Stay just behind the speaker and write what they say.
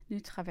Nous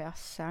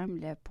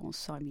traversâmes le pont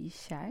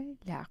Saint-Michel,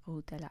 la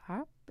route de la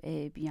Harpe,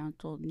 et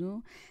bientôt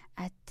nous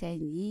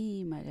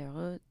atteignîmes le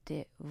route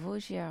de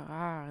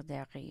Vaugirard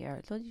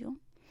derrière l'Odion.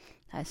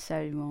 Là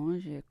seulement,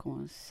 je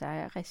commençai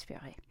à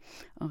respirer.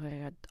 En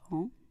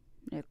regardant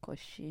le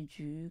cocher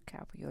du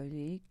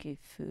cabriolet qui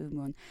fut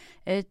mon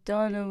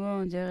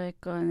étonnement de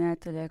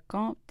reconnaître le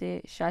comte de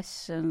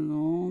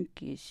Chastelon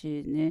qui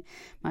je ne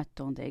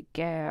m'attendais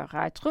guère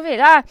à trouver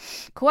là.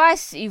 Quoi,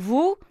 c'est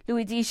vous?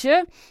 Lui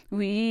dis-je.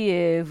 Oui,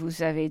 et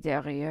vous avez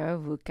derrière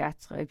vous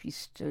 4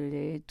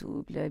 pistolets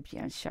doubles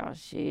bien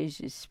chargés.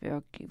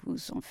 J'espère que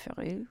vous en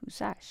ferez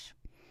usage.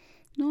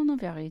 Non, en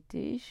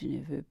vérité, je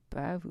ne veux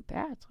pas vous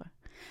perdre.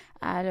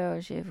 Alors,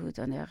 je vous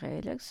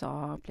donnerai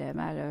l'exemple. Le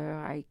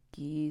malheur à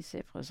qui se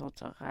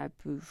présentera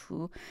pour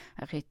vous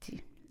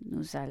arrêter.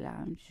 Nous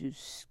allâmes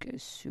jusque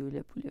sur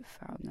le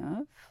boulevard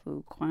Neuf,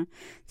 au coin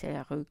de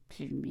la rue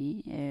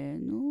Plumy, et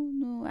nous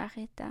nous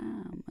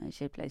arrêtâmes.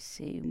 J'ai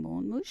placé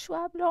mon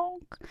mouchoir blanc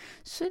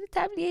sur le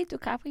tablier du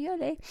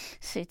cabriolet.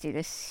 C'était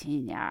le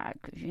signal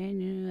que j'ai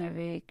eu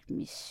avec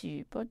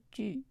Monsieur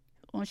Baudu.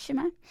 En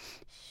chemin,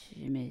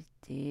 je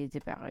m'étais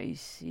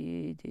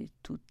débarrassée de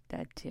tout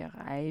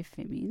attirail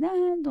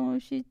féminin dont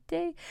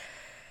j'étais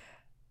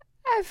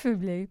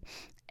affublée,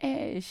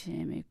 et je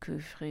me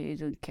couvris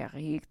d'une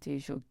carrique de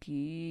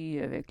jockey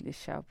avec le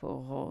chapeau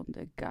rond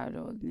de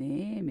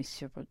galonnet.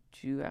 Monsieur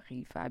Baudu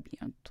arriva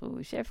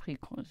bientôt. J'ai pris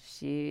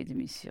congé de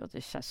Monsieur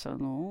de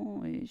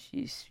Chastelon et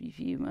j'ai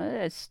suivi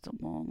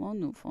modestement mon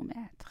nouveau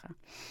maître.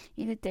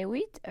 Il était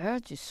 8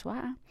 heures du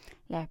soir.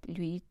 La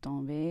pluie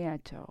tombait à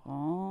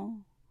torrents.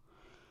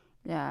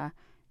 La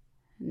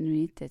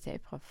nuit était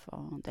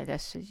profonde et la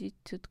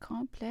solitude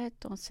complète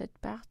dans cette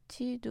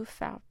partie du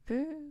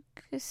Farbeux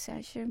que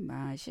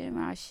sagement j'ai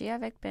marché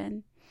avec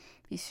peine.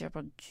 Monsieur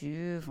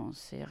Baudu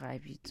avançait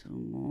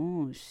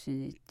rapidement. Ce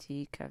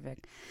n'était qu'avec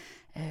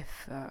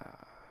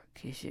effort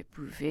que je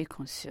pouvais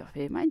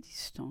conserver ma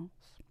distance.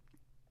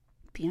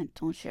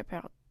 Bientôt j'ai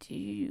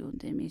perdu un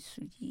de mes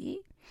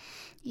souliers.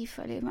 Il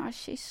fallait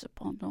marcher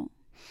cependant.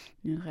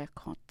 Nous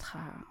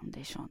rencontrâmes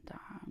des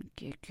gendarmes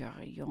qui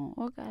couraient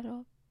au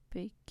galop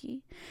et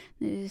qui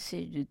ne se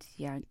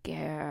doutaient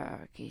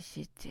guère que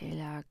j'étais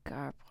là,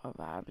 car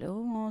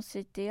probablement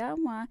c'était à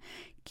moi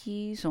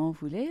qu'ils en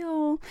voulaient.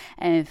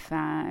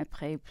 Enfin,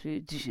 après plus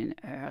d'une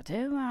heure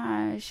de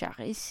marche,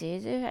 arrêté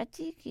de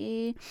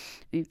fatiguer,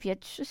 une pied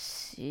de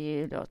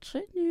chaussée, l'autre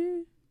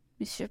nu.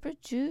 Monsieur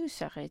Baudu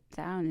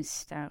s'arrêta un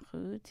instant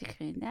rue de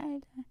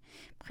Grenelle,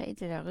 près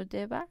de la rue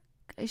des Bacs.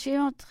 J'ai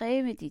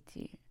entré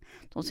méditer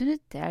dans une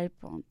hôtel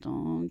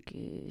pendant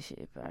que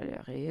je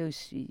parlerai aux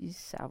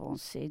Suisses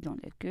avancés dans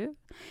le cœur.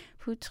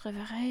 Vous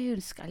trouverez un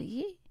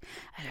escalier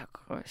à la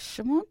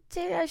gauche.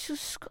 Montez-la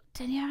jusqu'au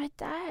dernier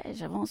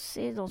étage.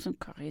 Avancez dans un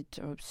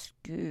corridor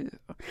obscur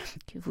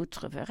que vous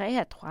trouverez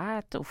à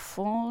droite au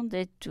fond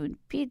de une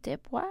pile de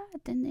bois.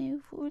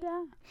 Tenez-vous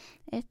là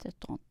et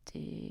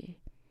tentez.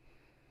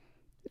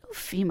 Nous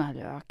fîmes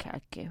alors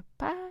quelques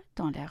pas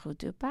dans la rue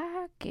de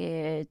Bac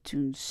et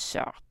une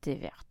sorte de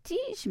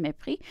vertige me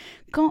prit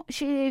quand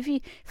je les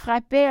vis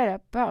frapper à la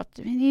porte.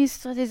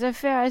 Ministre des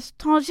Affaires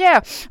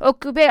étrangères,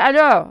 occupé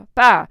alors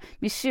par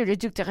Monsieur le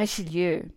duc de Richelieu.